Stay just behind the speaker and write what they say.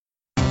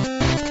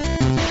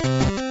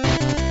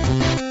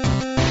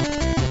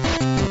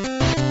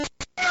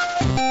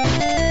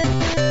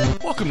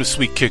Welcome to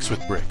Sweet Kicks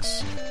with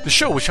Bricks, the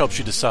show which helps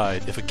you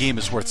decide if a game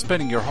is worth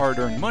spending your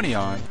hard-earned money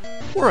on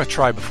or a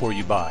try before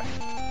you buy.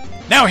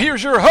 Now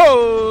here's your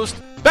host,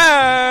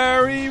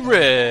 Barry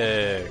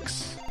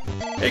Ricks.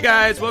 Hey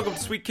guys, welcome to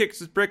Sweet Kicks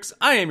with Bricks.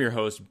 I am your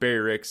host, Barry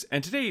Ricks,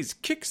 and today's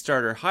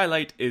Kickstarter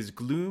highlight is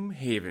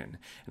GloomHaven.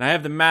 And I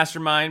have the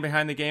mastermind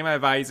behind the game. I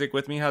have Isaac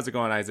with me. How's it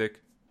going, Isaac?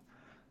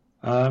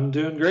 I'm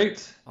doing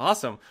great.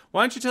 Awesome.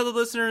 Why don't you tell the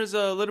listeners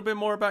a little bit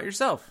more about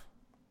yourself?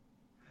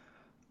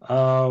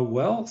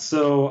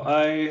 So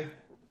I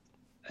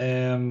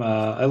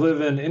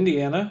live in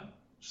Indiana,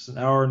 just an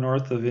hour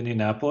north of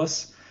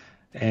Indianapolis,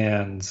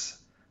 and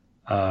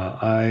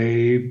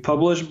I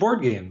publish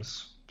board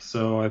games.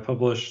 So I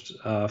published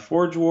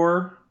Forge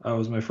War.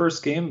 Was my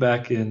first game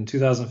back in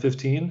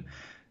 2015,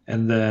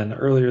 and then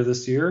earlier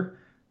this year,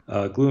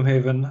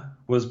 GloomHaven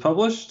was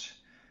published,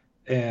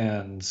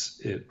 and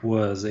it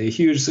was a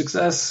huge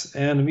success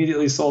and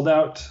immediately sold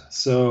out.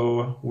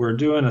 So we're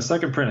doing a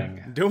second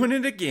printing. Doing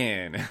it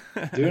again.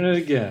 Doing it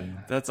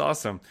again. That's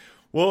awesome.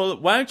 Well,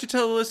 why don't you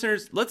tell the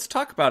listeners, let's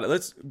talk about it.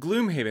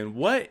 GloomHaven,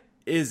 what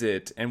is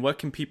it and what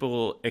can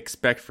people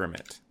expect from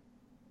it?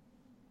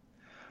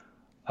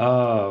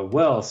 So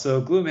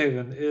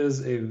GloomHaven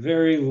is a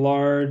very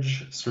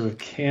large sort of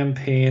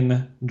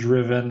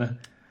campaign-driven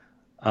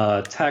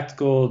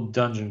tactical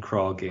dungeon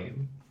crawl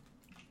game.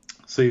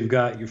 So you've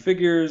got your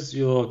figures,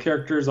 your little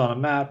characters on a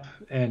map,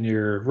 and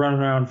you're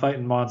running around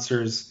fighting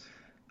monsters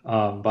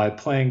by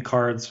playing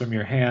cards from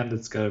your hand.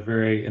 It's got a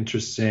very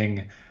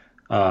interesting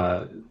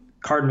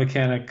card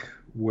mechanic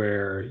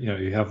where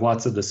you have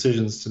lots of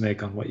decisions to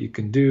make on what you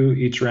can do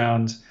each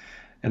round.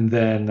 And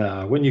then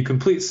when you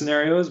complete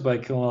scenarios by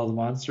killing all the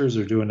monsters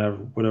or doing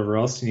whatever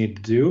else you need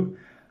to do,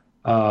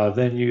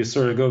 then you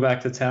sort of go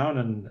back to town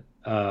and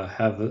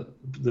have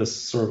this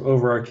sort of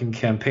overarching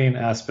campaign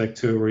aspect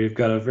to it where you've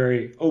got a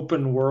very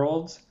open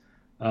world.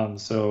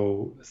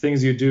 So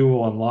things you do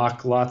will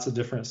unlock lots of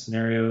different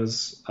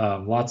scenarios,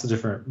 lots of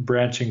different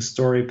branching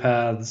story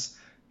paths.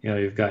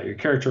 You've got your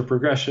character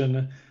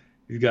progression.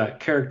 You've got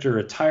character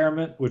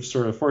retirement, which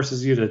sort of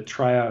forces you to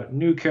try out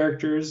new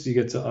characters. You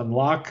get to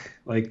unlock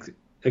like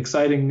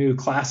exciting new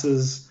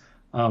classes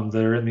that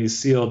are in these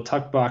sealed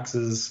tuck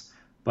boxes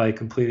by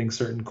completing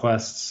certain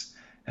quests.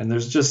 And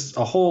there's just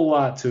a whole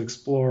lot to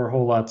explore, a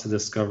whole lot to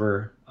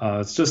discover.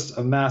 It's just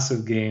a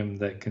massive game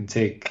that can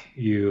take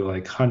you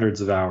like hundreds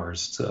of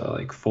hours to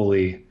like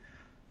fully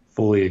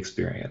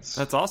experience.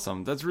 That's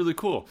awesome. That's really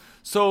cool.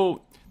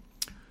 So,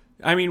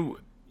 I mean,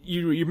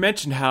 you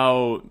mentioned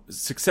how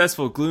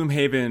successful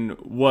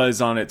GloomHaven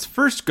was on its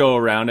first go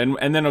around,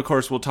 and then of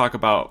course we'll talk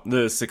about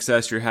the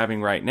success you're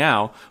having right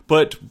now.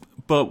 But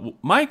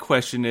my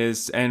question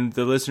is, and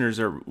the listeners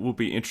will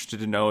be interested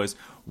to know, is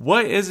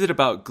what is it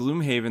about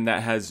GloomHaven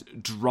that has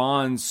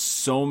drawn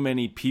so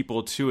many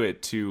people to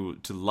it to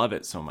love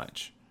it so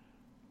much?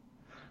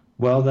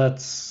 Well,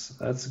 that's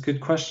a good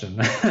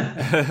question.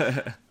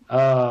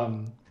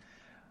 Well,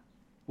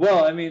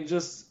 I mean,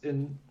 just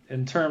in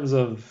terms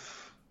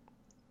of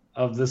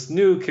this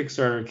new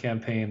Kickstarter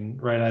campaign,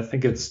 right? I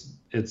think it's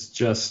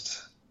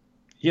just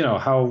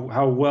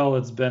how well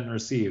it's been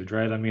received,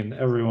 right? I mean,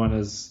 everyone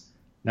is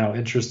now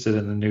interested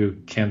in the new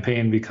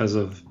campaign because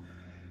of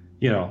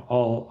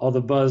all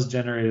the buzz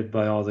generated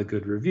by all the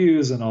good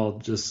reviews and all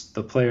just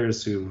the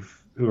players who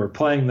are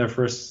playing their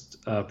first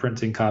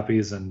printing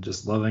copies and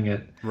just loving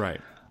it.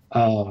 Right.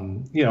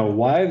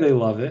 Why they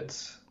love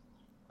it.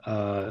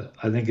 I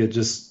think it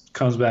just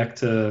comes back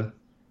to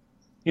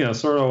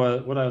sort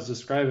of what I was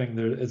describing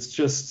there.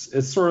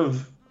 It's sort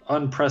of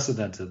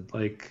unprecedented.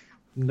 Like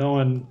no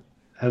one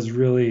has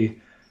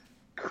really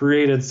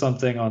created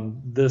something on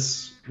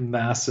this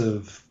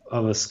massive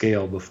of a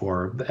scale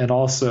before. And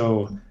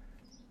also,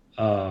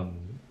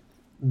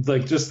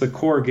 like just the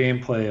core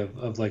gameplay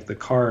of like the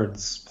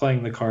cards,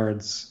 playing the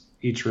cards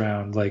each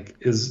round, like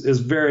is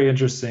very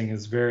interesting.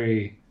 Is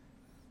very,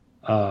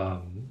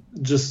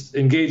 just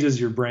engages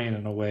your brain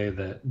in a way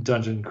that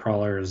dungeon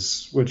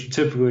crawlers, which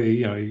typically,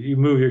 you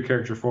move your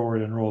character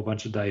forward and roll a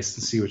bunch of dice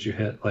to see what you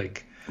hit.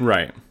 Like,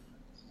 right.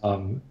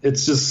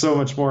 It's just so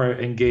much more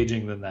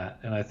engaging than that.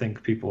 And I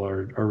think people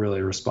are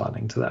really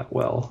responding to that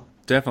well.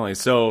 Definitely.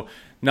 So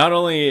not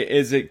only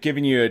is it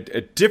giving you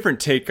a different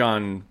take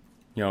on,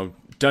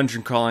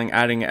 dungeon crawling,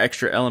 adding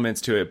extra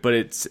elements to it, but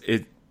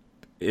it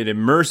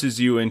immerses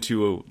you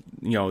into,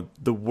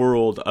 the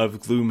world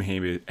of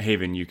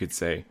GloomHaven, you could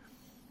say.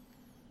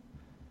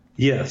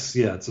 Yes,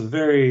 yeah, it's a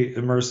very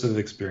immersive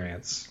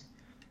experience.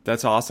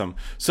 That's awesome.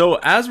 So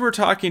as we're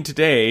talking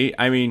today,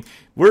 I mean,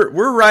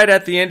 we're right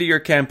at the end of your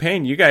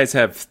campaign. You guys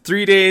have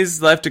 3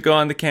 days left to go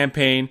on the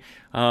campaign.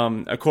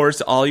 Of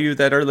course, all you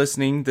that are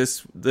listening,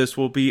 this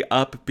will be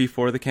up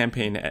before the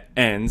campaign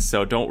ends,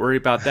 so don't worry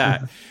about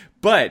that.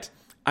 But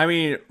I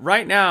mean,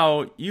 right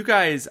now, you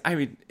guys, I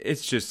mean,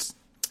 it's just,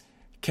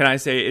 can I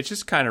say, it's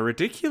just kind of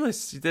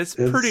ridiculous. That's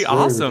pretty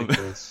awesome.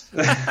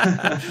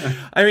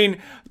 I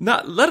mean,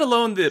 not let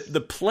alone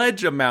the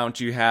pledge amount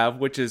you have,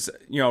 which is,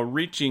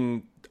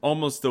 reaching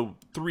almost the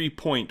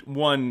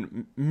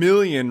 3.1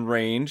 million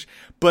range.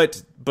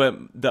 But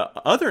the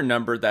other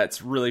number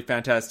that's really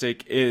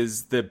fantastic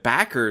is the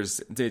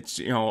backers.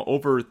 It's,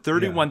 over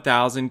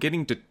 31,000,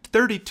 getting to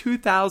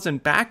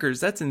 32,000 backers.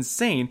 That's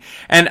insane.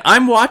 And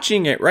I'm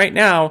watching it right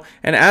now,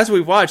 and as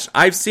we've watched,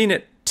 I've seen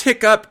it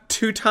tick up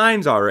 2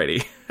 times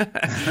already.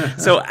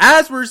 So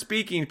as we're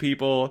speaking,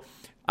 people,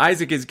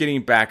 Isaac is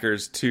getting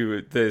backers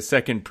to the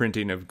second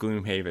printing of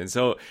GloomHaven.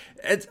 So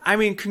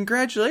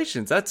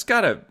congratulations. That's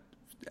gotta,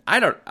 I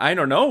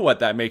don't know what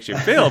that makes you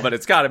feel, but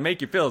it's gotta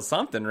make you feel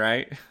something,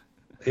 right?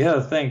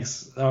 Yeah,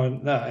 thanks. No,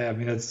 I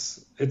mean,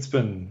 it's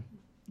been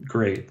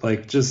great.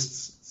 Like,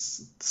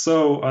 just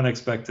so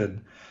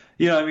unexpected.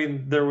 I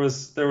mean, there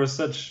was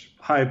such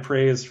high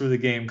praise for the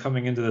game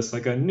coming into this.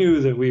 Like, I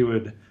knew that we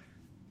would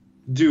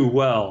do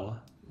well,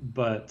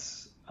 but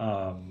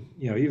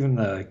even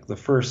the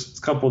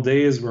first couple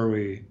days where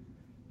we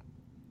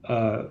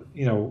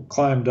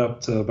climbed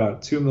up to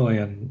about 2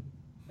 million,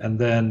 and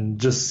then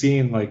just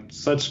seeing like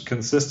such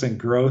consistent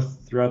growth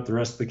throughout the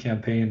rest of the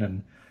campaign.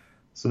 And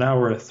so now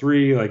we're at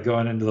 3, like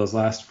going into those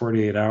last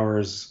 48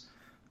 hours,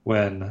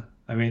 when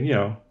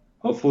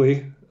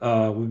hopefully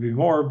would be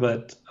more,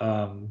 but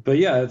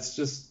yeah, it's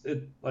just,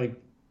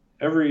 like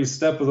every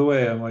step of the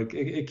way I'm like,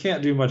 it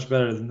can't do much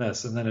better than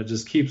this, and then it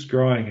just keeps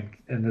growing,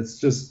 and it's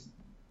just,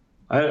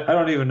 I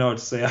don't even know what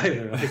to say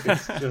either. Like,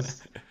 it's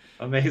just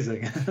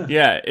amazing.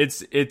 Yeah,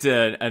 it's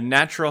a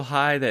natural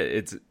high that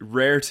it's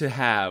rare to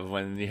have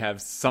when you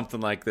have something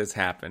like this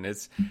happen.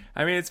 It's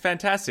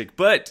fantastic.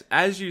 But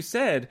as you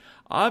said,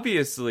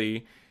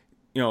 obviously,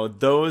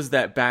 those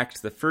that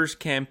backed the first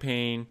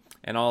campaign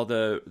and all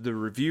the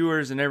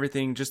reviewers and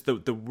everything, just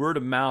the word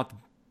of mouth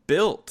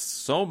built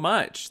so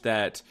much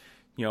that,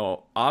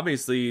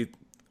 obviously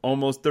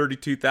almost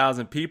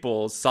 32,000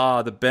 people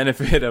saw the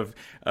benefit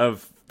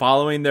of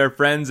following their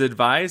friends'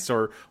 advice,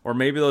 or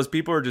maybe those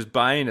people are just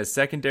buying a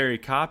secondary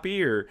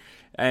copy,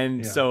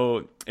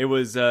 so it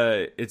was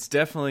it's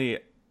definitely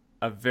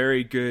a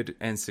very good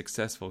and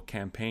successful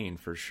campaign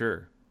for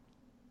sure.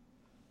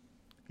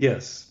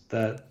 Yes,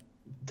 that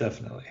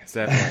definitely.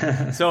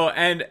 So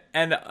and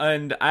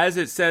as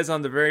it says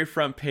on the very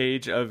front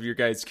page of your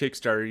guys'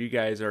 Kickstarter, you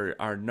guys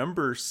are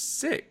number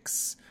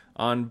 6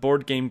 on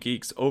Board Game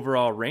Geek's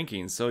overall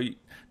rankings. So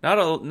not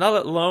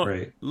alone,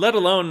 right, let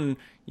alone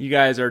you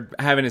guys are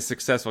having a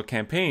successful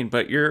campaign,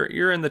 but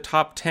you're in the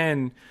top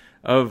 10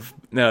 of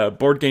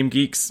Board Game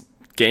Geek's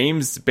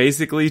games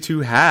basically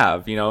to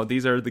have.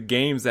 These are the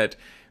games that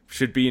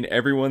should be in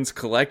everyone's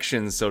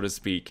collection, so to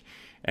speak.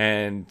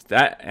 And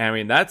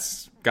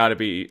that's got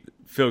to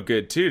feel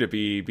good too, to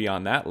be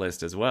on that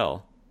list as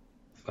well.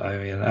 I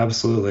mean,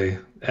 absolutely.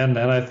 And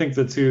I think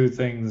the two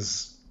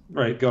things,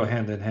 right, go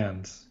hand in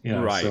hand.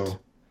 Right. So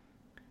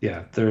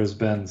yeah, there's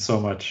been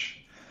so much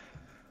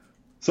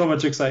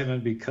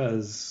excitement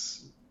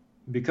because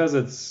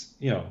it's,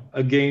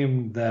 a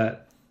game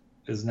that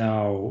is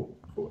now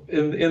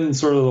in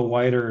sort of the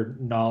wider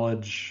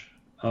knowledge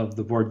of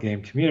the board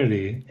game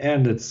community,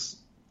 and it's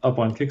up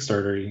on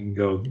Kickstarter. You can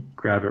go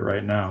grab it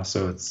right now.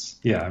 So it's,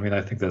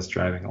 I think that's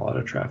driving a lot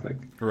of traffic.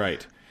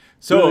 Right.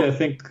 So really, I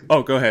think.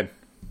 Oh, go ahead.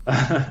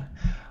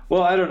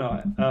 Well, I don't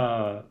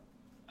know.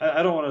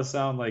 I don't want to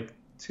sound like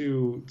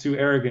too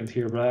arrogant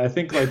here, but I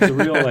think like the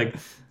real like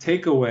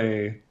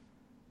takeaway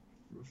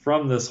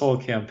from this whole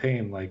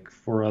campaign, like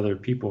for other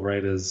people,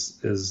 right, is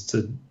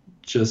to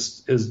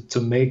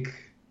make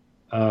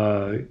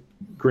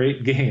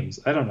great games.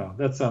 I don't know.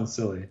 That sounds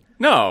silly.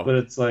 No, but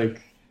it's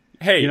like,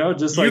 hey,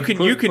 just you like can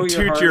put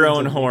toot your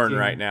own horn making...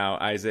 right now,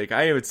 Isaac.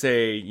 I would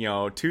say,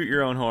 toot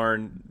your own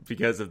horn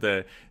because of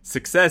the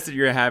success that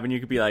you're having. You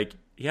could be like,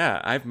 yeah,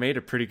 I've made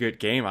a pretty good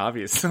game,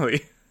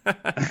 obviously.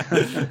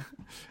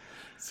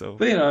 So,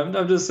 but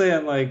I'm just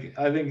saying, like,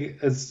 I think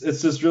it's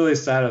just really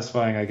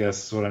satisfying, I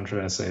guess is what I'm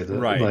trying to say. That,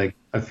 right. Like,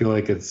 I feel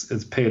like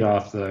it's paid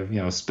off. That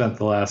I've spent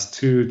the last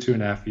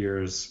 2.5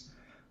 years,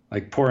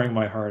 like, pouring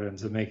my heart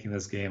into making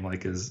this game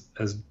like as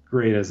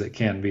great as it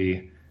can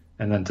be,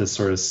 and then to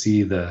sort of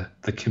see the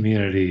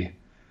community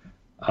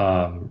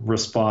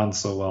respond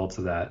so well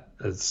to that,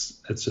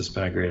 it's just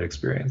been a great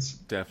experience.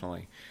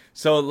 Definitely.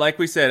 So like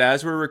we said,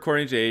 as we're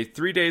recording today,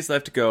 3 days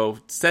left to go,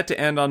 set to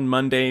end on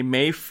Monday,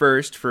 May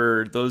 1st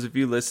for those of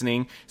you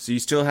listening. So you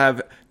still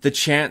have the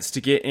chance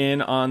to get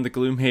in on the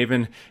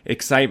GloomHaven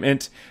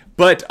excitement.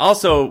 But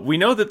also, we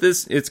know that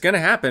it's going to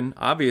happen,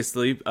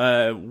 obviously.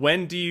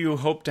 When do you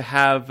hope to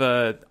have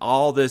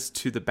all this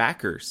to the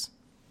backers?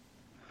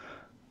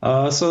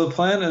 So the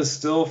plan is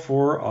still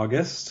for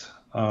August.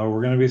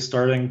 We're going to be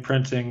starting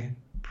printing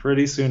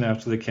pretty soon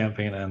after the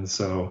campaign ends.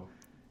 So,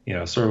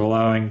 sort of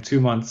allowing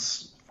 2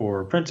 months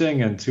for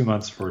printing and 2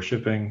 months for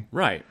shipping.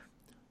 Right.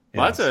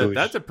 Well,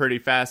 that's a pretty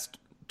fast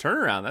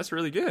turnaround. That's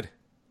really good.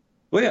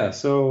 Well, yeah.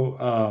 So,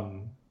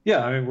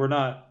 I mean, we're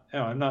not.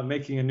 I'm not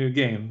making a new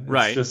game. It's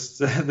right. Just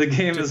the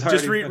game is already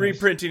just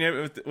reprinting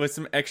it with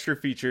some extra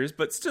features,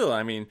 but still,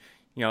 I mean,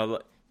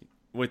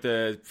 with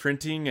the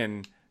printing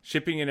and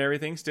shipping and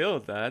everything, still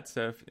that's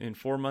in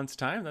 4 months'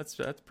 time. That's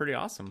pretty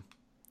awesome.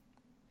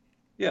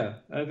 Yeah,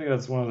 I think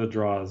that's one of the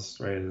draws,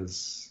 right?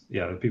 Is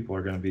that people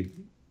are going to be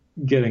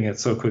getting it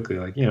so quickly.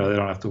 Like, they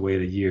don't have to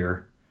wait a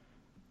year.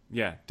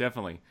 Yeah,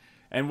 definitely.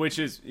 And which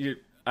is,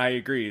 I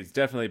agree, it's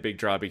definitely a big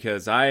draw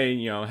because I,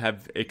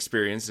 have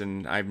experienced,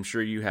 and I'm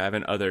sure you have,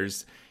 and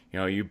others,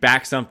 you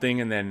back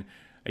something and then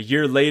a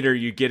year later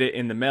you get it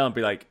in the mail and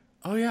be like,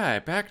 oh yeah, I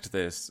backed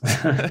this.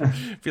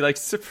 Be like,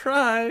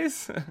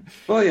 surprise.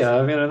 Well, yeah,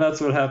 I mean, and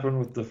that's what happened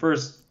with the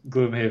first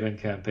GloomHaven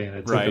campaign.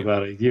 It took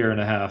about a year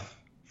and a half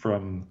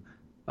from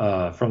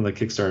the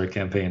Kickstarter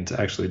campaign to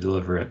actually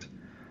deliver it.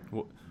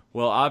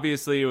 Well,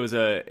 obviously,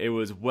 it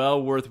was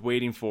well worth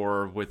waiting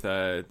for with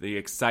the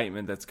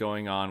excitement that's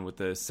going on with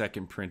the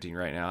second printing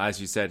right now.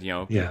 As you said,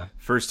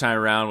 first time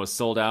around was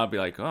sold out. Be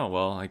like, oh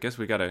well, I guess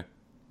we gotta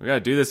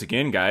do this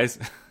again, guys,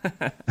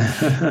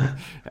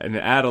 and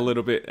add a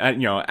little bit,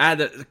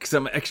 add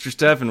some extra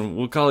stuff, and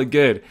we'll call it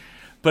good.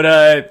 But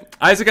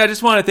Isaac, I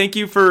just want to thank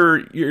you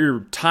for your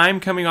time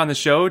coming on the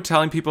show,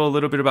 telling people a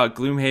little bit about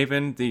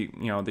GloomHaven,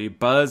 the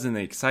buzz and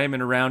the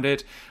excitement around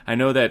it. I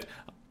know that,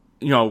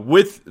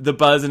 with the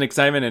buzz and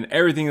excitement and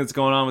everything that's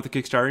going on with the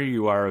Kickstarter,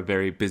 you are a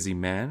very busy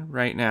man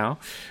right now.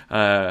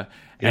 And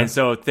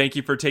so thank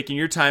you for taking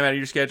your time out of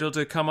your schedule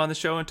to come on the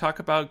show and talk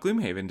about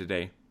GloomHaven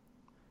today.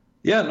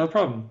 Yeah, no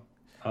problem.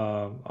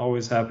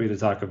 Always happy to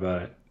talk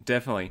about it.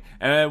 Definitely.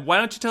 Why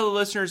don't you tell the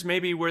listeners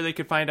maybe where they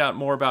could find out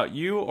more about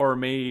you or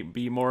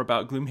maybe more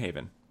about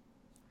GloomHaven?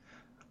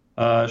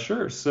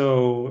 Sure.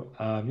 So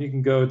you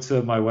can go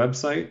to my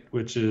website,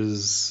 which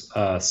is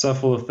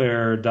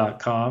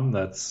cephalofair.com.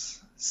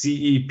 That's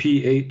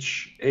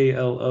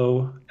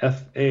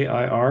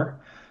CEPHALOFAIR.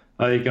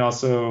 You can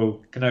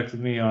also connect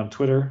with me on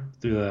Twitter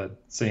through that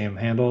same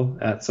handle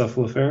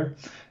 @cephalofair.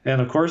 And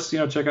of course,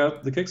 check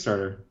out the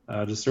Kickstarter.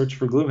 Just search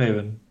for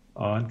GloomHaven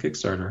on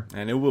Kickstarter,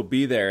 and it will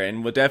be there.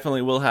 And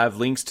we'll have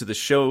links to the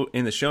show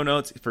in the show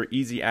notes for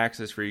easy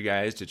access for you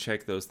guys to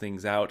check those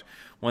things out.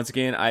 Once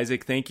again,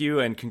 Isaac, thank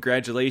you and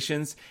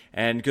congratulations,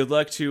 and good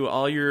luck to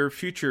all your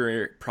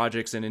future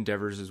projects and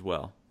endeavors as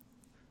well.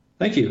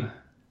 Thank you.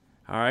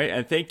 All right,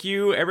 and thank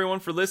you everyone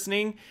for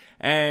listening,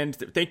 and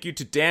thank you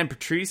to Dan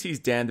Patrice. He's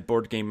Dan the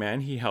Board Game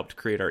Man. He helped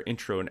create our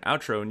intro and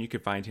outro, and you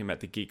can find him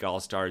at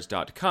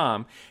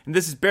thegeekallstars.com. And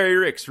this is Barry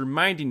Ricks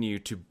reminding you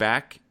to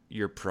back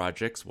your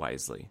projects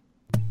wisely.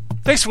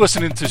 Thanks for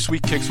listening to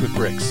Sweet Kicks with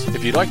Bricks.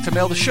 If you'd like to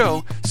mail the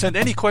show, send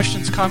any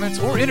questions, comments,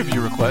 or interview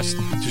requests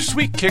to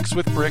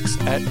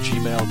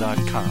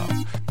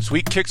sweetkickswithbricks@gmail.com.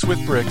 Sweet Kicks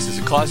with Bricks is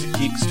a Closet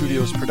Geek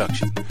Studios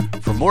production.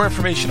 For more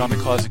information on The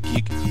Closet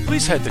Geek,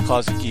 please head to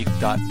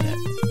closetgeek.net.